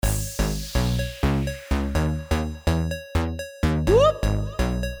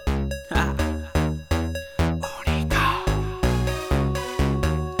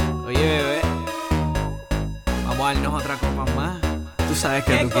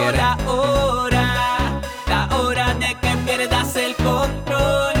Llegó la hora de que pierdas el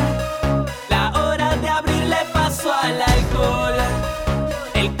control, la hora de abrirle paso al alcohol.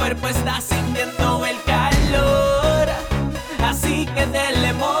 El cuerpo está sintiendo el calor, así que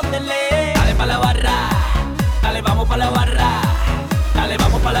dele, módele. Dale pa' la barra, dale, vamos pa' la barra, dale,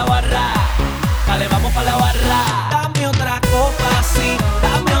 vamos pa' la barra, dale, vamos pa' la barra. Dame otra copa, sí,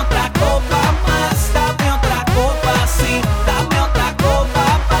 dame otra copa más, dame otra copa, sí, dame otra copa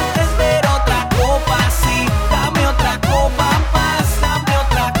para entender otra copa, sí, dame otra copa más, dame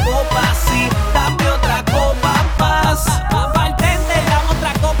otra copa, sí, dame otra copa más. Bartender, dame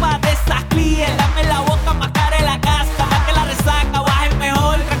otra copa de esas clear, dame la boca, mascaré la casa, más que la resaca, baje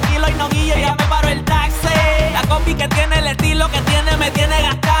mejor, tranquilo y no guille, ya me paro el taxi. La combi que tiene, el estilo que tiene, me tiene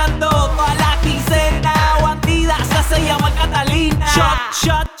gastando toda la quincena. Bandida, se llama Catalina.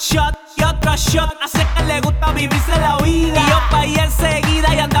 Shot y otro shot, hace que le gusta vivirse la vida. Y yo pa' ahí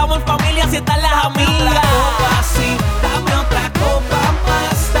enseguida y andamos en familia si están las amigas. Dame otra copa, sí, dame otra copa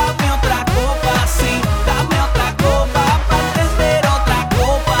más, dame otra copa, sí, dame otra copa para entender otra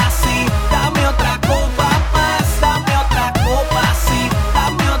copa, sí, dame otra copa más, dame otra copa, sí,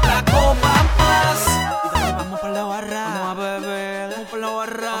 dame otra copa más. Y dale, vamos pa' la barra, vamos a beber, vamos pa' la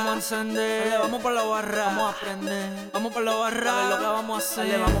barra, vamos a encender, dale, vamos pa' la barra, vamos a aprender, vamos pa' la barra, a ver lo que vamos a hacer,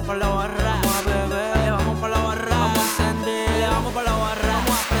 dale, vamos pa' la barra, vamos a beber, dale, vamos pa' la barra, vamos a encender, dale, vamos pa' la barra,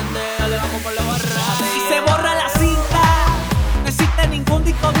 vamos a aprender, dale, vamos pa' la barra. Y se borra la cinta, no existe ningún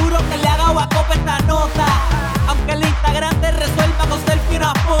disco duro que le haga a Copa esta nota. Aunque el Instagram te resuelva con selfie y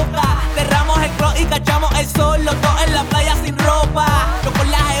una foca, cerramos el club y cachamos el sol, los dos en la playa sin ropa. Yo con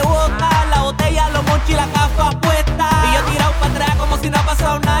la jebota, la botella, los monchis y la cafa puesta. Y yo tirado para atrás como si no ha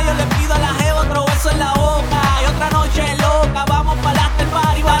pasado nada. Yo le pido a la jeva otro beso en la boca. Y otra noche loca, vamos para el after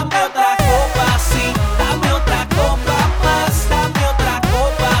party. Dame otra copa, sí, dame otra copa más, dame otra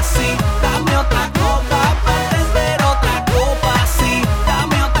copa, sí, dame otra copa para entender otra copa, sí,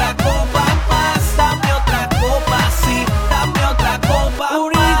 dame otra copa más, dame otra copa, sí, dame otra copa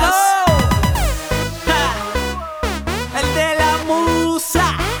más. El de la musa,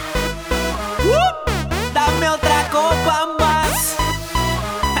 dame otra copa más.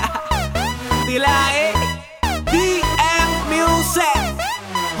 Dile ahí, DM Music,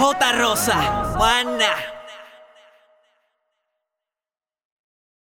 Jota Rosa, Juana.